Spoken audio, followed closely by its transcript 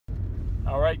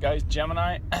All right, guys,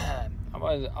 Gemini. I'm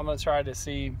gonna try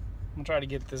to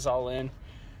get this all in.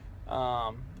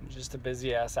 Just a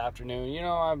busy ass afternoon.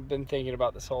 I've been thinking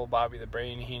about this whole Bobby the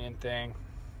Brain Heenan thing,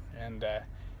 and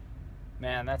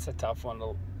man, that's a tough one.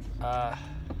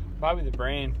 Bobby the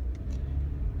Brain,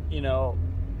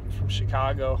 from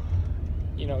Chicago,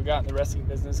 got in the wrestling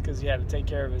business because he had to take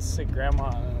care of his sick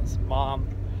grandma and his mom.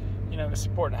 He was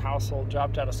supporting a household.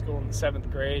 Dropped out of school in the 7th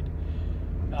grade.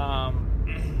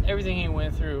 Everything he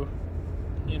went through,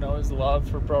 his love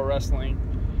for pro wrestling,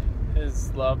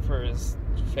 his love for his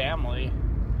family,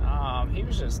 he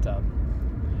was just a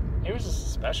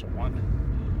special one.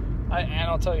 And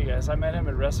I'll tell you guys, I met him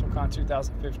at WrestleCon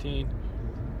 2015.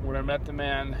 When I met the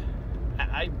man,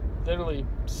 I literally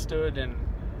stood in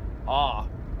awe.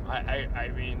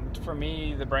 I mean, for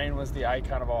me, the Brain was the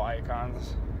icon of all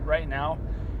icons. Right now,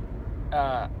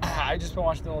 I just been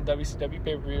watching the little WCW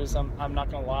pay-per-views. I'm not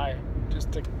gonna lie,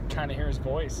 just to kind of hear his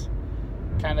voice,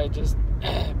 kind of just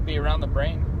be around the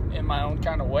Brain in my own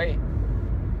kind of way.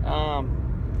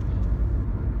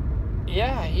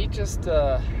 Yeah, he just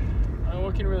what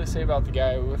can you really say about the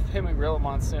guy? With him and Gorilla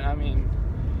Monsoon, I mean,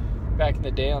 back in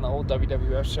the day on the old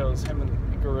WWF shows, him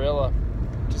and Gorilla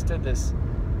just did this.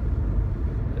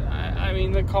 I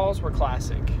mean, the calls were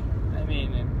classic. I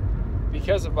mean, and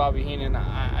because of Bobby Heenan,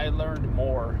 I learned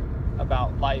more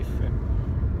about life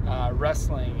and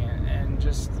wrestling, and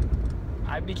just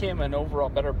I became an overall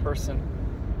better person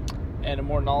and a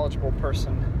more knowledgeable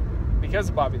person because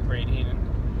of Bobby the Brain Heenan.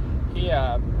 He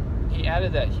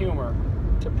added that humor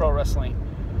to pro wrestling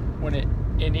when it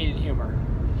needed humor.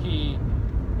 He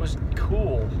was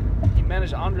cool. He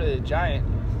managed Andre the Giant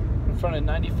in front of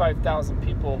 95,000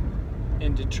 people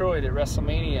in Detroit at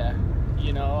WrestleMania.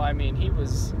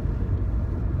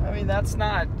 That's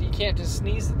not, you can't just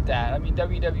sneeze at that. I mean,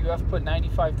 WWF put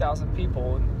 95,000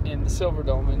 people in the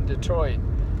Silverdome in Detroit,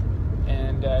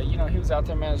 and he was out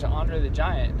there managing Andre the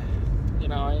Giant.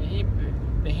 And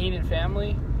the Heenan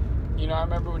family, I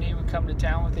remember when he would come to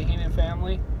town with the Heenan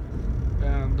family,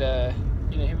 and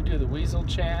he would do the Weasel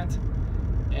chant,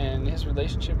 and his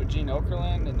relationship with Gene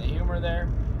Okerlund and the humor there,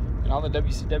 and all the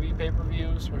WCW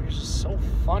pay-per-views where he was just so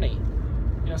funny.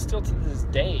 Still to this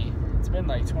day, it's been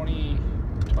like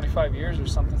 25 years or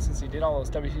something since he did all those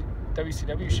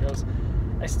WCW shows.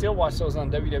 I still watch those on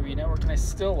WWE Network, and I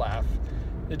still laugh.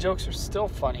 The jokes are still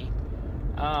funny.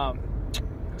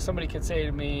 Somebody could say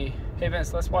to me, "Hey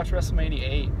Vince, let's watch WrestleMania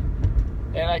 8,"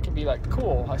 and I could be like,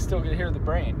 "Cool, I still get to hear the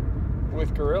Brain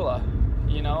with Gorilla,"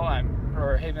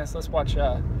 or "Hey Vince, let's watch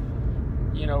Royal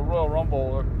Rumble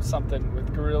or something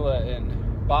with Gorilla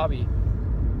and Bobby,"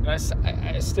 and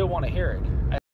I still want to hear it.